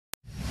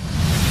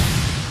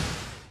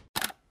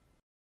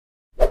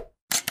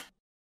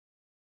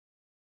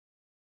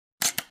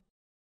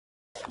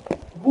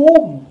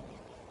Boom!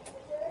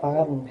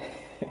 Parang.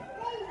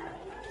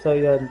 So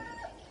yun.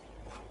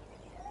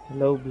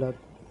 Hello vlog.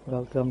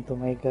 Welcome to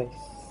my guys.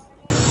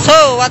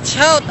 So, what's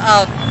shout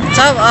out?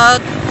 Shout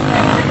out.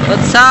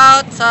 What's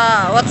out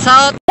what's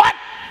out?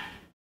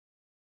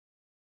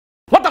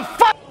 What the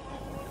fuck?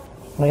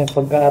 Ngayon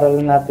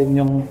pag-aaralan natin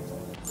yung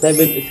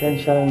 7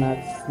 essential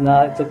nuts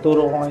na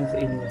ituturo ko ngayon sa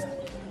inyo.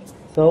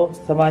 So,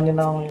 samahan nyo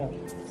na ako ngayon.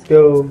 Let's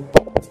go!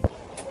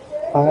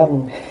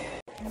 Parang.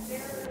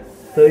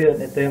 So yun,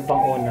 ito yung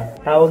pang-una.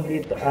 Tawag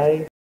dito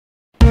ay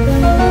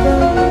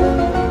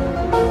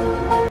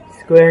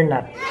square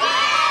nut.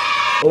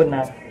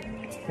 Una,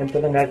 ganito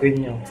lang gagawin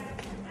nyo.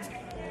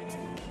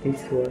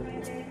 This one.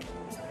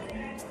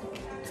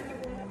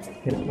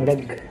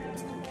 Malag.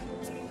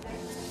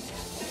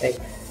 X.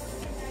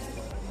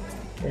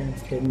 Yan,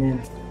 ganyan.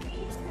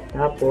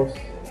 Tapos,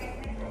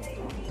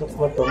 tok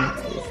mo itong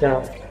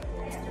isa.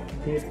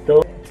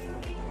 Dito.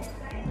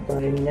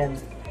 Parang yan.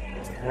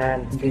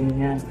 Yan,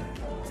 ganyan.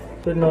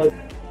 Sunod,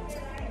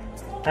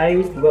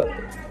 ay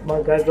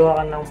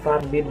magagawa ka ng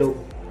parang bilog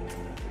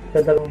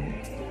sa dalawang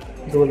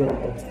dulo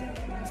to.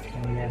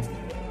 Ayan.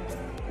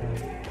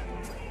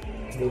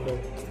 Bilog.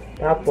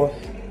 Tapos,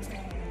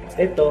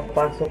 ito,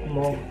 pasok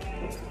mo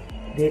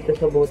dito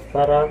sa boat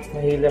para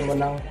mahila mo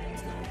ng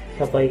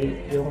sabay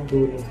yung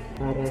dulo.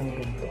 Parang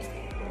ganito.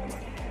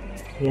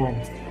 Yan.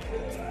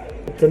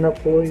 Ito na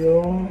po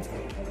yung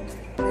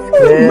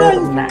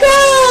square nut.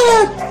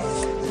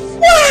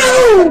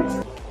 Wow!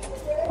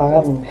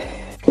 Parang.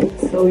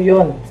 So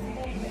yun.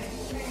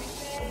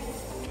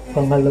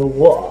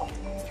 Pangalawa,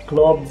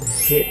 club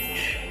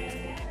hitch.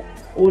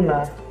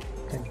 Una,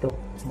 ganito,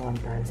 mga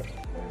tali.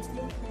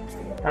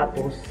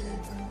 Tapos,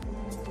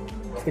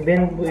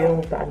 ibend mo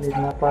yung tali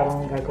na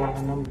parang gagawa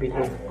ka ng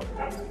bilog.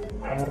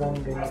 Parang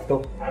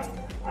ganito.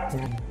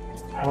 Yan.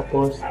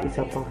 Tapos,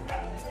 isa pa.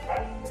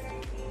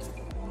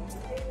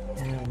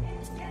 Yan.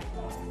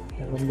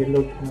 Parang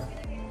bilog na.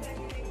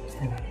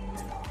 Yan.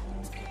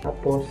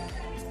 Tapos,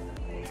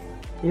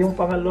 yung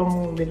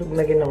pangalawang bilog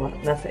na ginawa,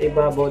 nasa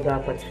ibabaw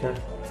dapat siya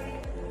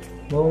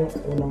nung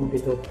unang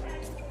bilog.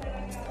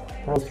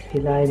 Tapos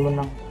hilahin mo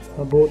ng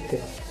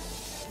mabuti.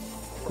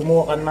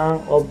 Kumuha ka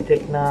ng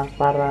object na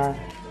para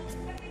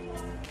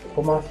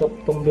pumasok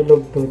tong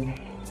bilog dun.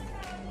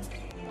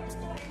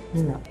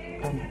 Yun na.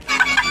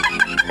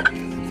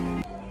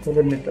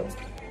 Tulad nito.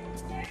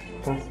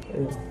 Tapos,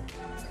 ayun.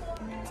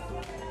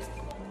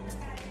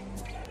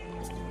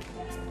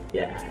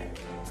 Yeah.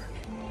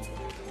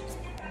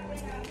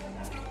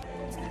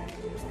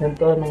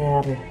 Ganito ang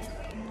nangyari.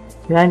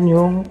 Yan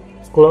yung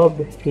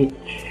club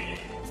hitch.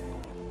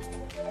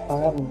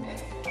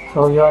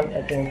 So yun,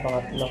 ito yung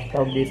pangatlong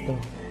tawag dito.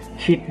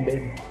 Sheet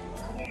bend.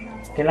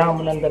 Kailangan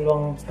mo ng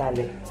dalawang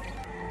tali.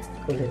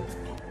 Ulit.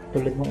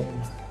 Tulad mo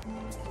una.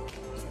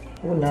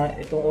 Una,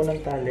 itong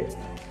unang tali,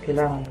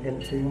 kailangan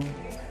ganito yung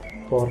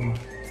forma.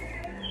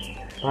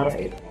 Para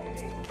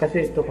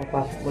kasi ito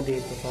papasok mo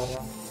dito para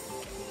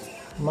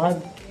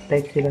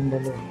mag-tight silang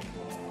dalawa.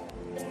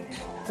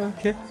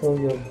 Okay. So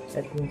yun,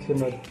 at yung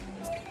sunod.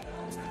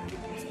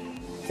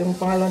 Yung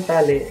pangalawang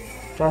tali,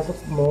 pasok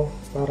mo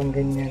parang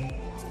ganyan.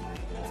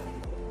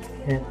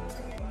 Yan.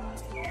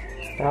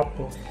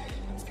 Tapos,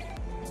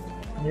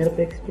 hirap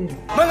explain.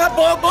 Mga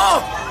bobo!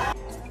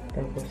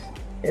 Tapos,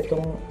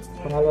 itong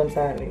pangalawang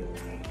tali,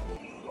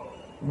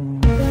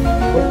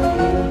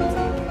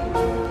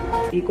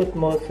 ikot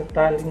mo sa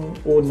taling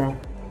una.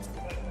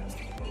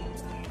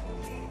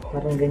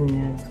 Parang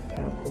ganyan.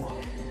 Tapos,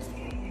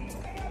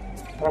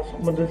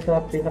 pasok mo dun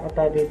sa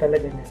pinakatali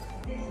talaga niya.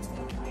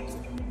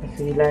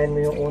 Kasi hilahin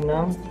mo yung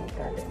unang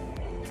tali.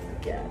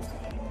 Yan.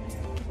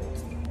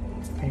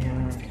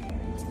 Ayan.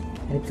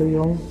 Ito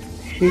yung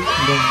sheet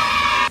bend.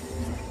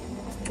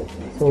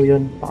 So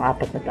yun,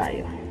 pang-apat na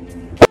tayo.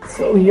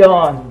 So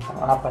yun,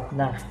 pang-apat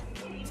na.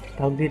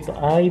 Tawag dito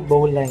ay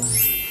bowline.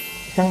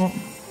 Isang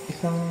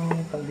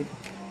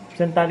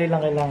tali lang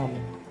kailangan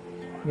mo.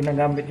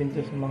 Ginagamit yun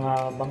sa mga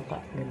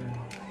bangka. Ganun.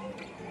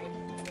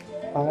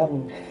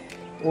 Parang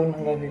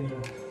unang gawin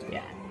mo.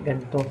 Yan,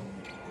 ganito.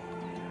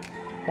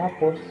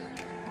 Tapos,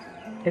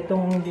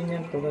 itong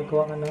ganyan to,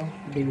 gagawa ka ng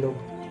bilog.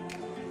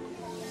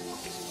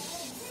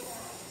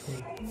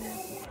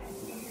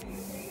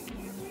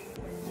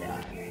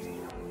 Yan.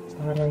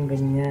 Parang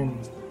ganyan.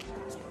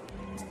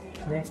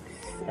 Next,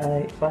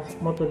 ay pasok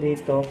mo to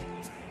dito.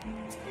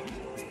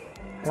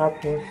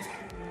 Tapos,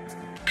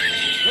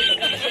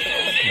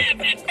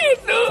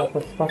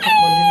 pasok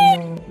mo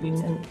din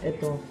yung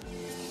ito.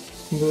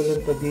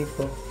 Dulon to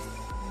dito.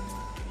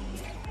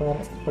 Para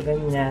pag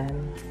ganyan.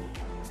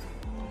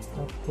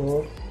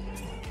 Tapos,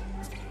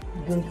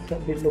 dun sa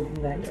bilog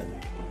na yun.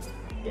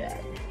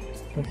 Yan.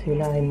 Tapos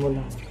hilahin mo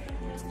lang.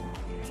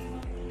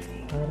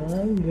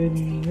 Parang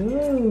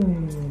ganyan.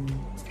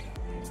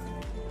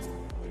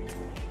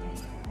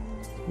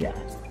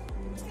 Yan.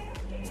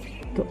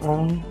 Ito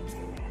ang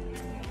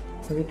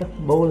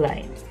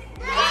bowline.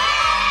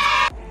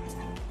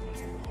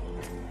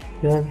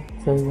 Yan.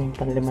 So, yung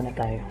panglima na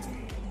tayo.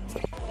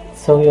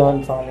 So,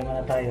 yun. Panglima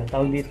na tayo.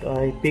 Tawag dito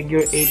ay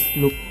figure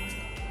 8 loop.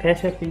 Kaya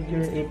siya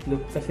figure 8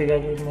 loop kasi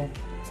gagawin mo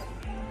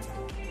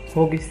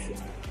hugis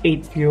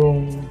 8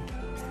 yung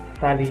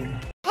tali niya.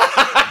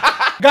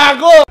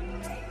 Gago!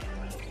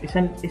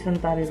 Isang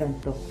tali lang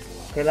to.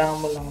 Kailangan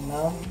mo lang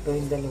na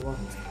gawin dalawa.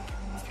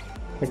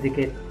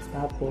 Padikit.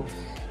 Tapos,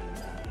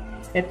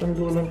 etong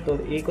dulong to,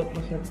 ikot mo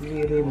sa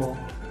daliri mo.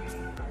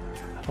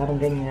 Parang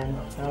ganyan.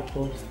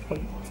 Tapos, pag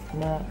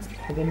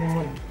ganyan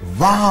mo.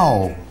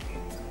 Wow!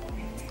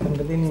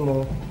 Tanggalin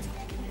mo.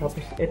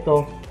 Tapos,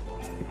 ito,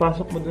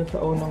 ipasok mo dun sa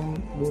unang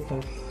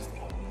butas.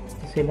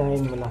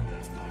 Sisilahin mo lang.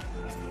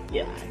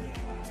 Yan.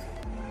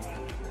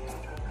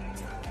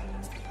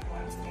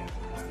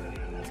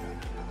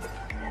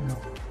 Ano?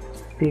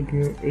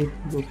 Figure 8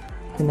 loop.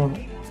 Ano?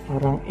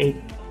 Parang 8.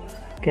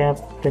 Kaya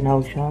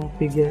tanaw siyang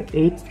figure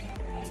 8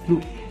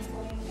 loop.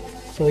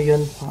 So,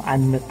 yun.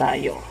 Pang-ano na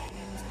tayo.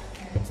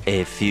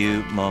 A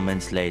few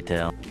moments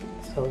later.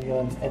 So,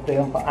 yun. Ito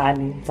yung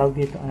pang-ani. Tawag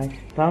dito ay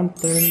round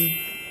turn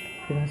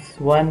plus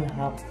 1/2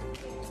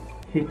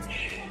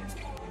 hitch.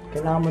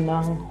 Kailangan mo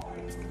ng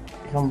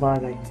isang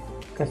bagay.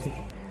 Kasi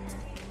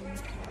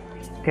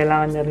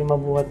kailangan niya rin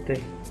mabuhat eh.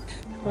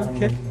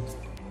 Okay.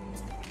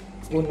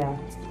 Una,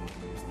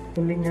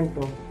 yung linyan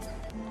to,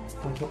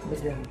 pasok mo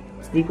dyan.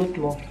 Ikot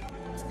mo.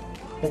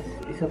 Tapos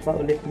isa pa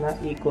ulit na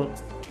ikot.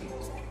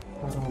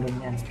 Parang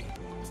ganyan.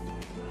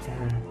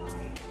 Yan.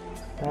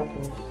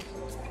 Tapos,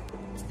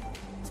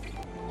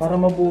 para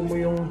mabuo mo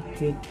yung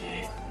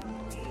hitch,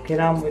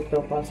 kailangan mo ito,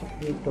 pasok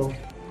dito.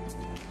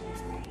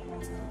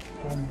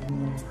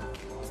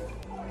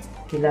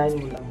 Hilahin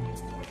mo lang.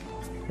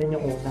 Yan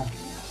yung una.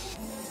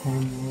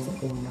 Yan yung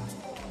una.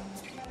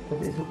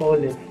 Tapos isa pa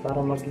ulit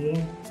para maging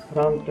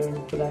round turn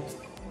plus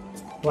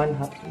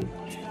 1/2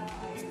 hitch.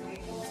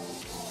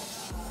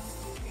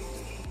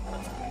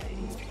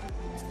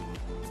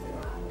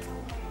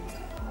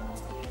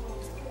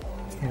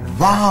 Yan.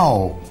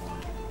 Wow!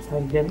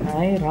 So, dyan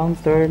ay round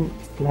turn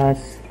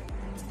plus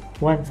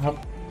 1/2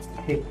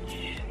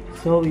 hitch.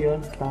 So,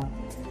 yun.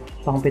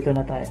 Pang-pito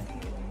na tayo.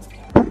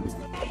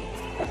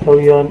 So,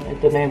 yun.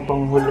 Ito na yung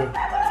panghuli.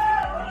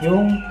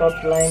 Yung top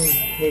line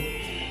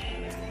hitch.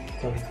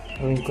 So,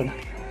 gawin ko na.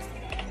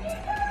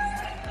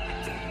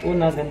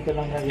 Una, ganito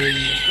lang gawin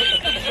mo.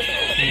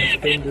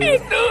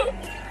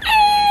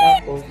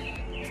 Tapos,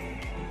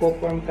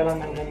 ipo-form ka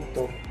lang ng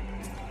ganito.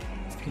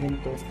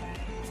 Ganito.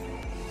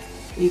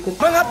 Ikot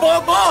Mga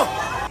bobo!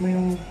 mo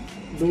yung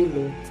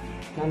dulo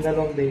ng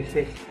 2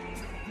 beses.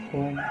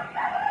 1,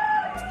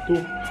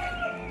 2.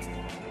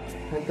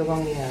 Ganito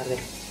bang nangyari?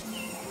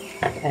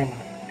 Ayan.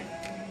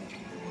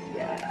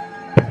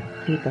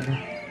 Kita na.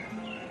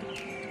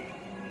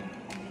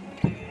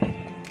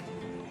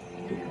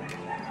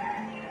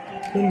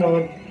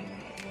 Sunod.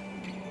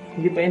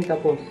 Hindi pa yun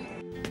tapos.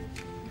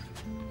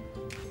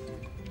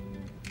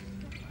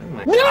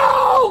 No,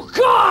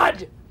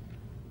 God!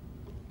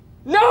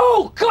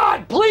 No,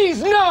 God,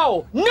 please,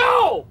 no!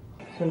 No!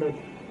 Sunod.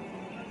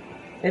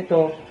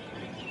 Ito.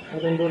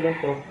 Itong dulo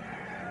to.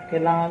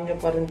 Kailangan nyo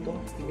pa rin to.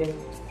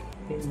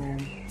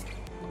 Ganyan.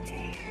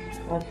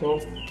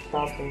 Pasok.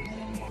 Tapos.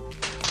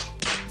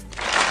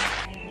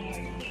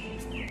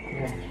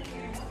 Yan.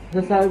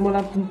 Sasabi mo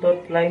lang itong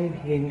top line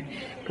hinge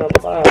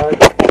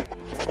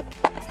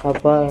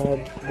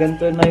kapag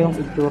ganito na yung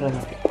itsura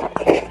natin.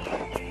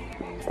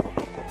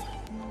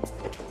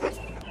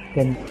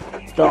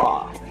 Ganito.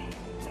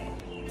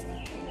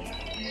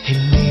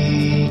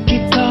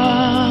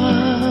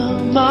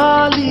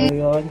 So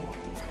yun.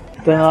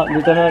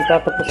 Dito na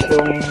nagtatapos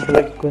yung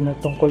vlog ko na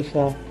tungkol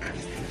sa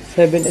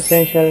 7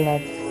 essential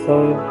nuts.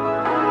 So,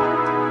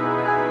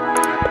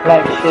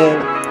 like,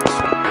 share,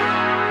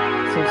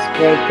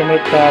 subscribe to my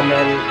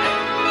channel.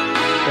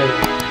 So,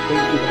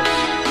 thank you.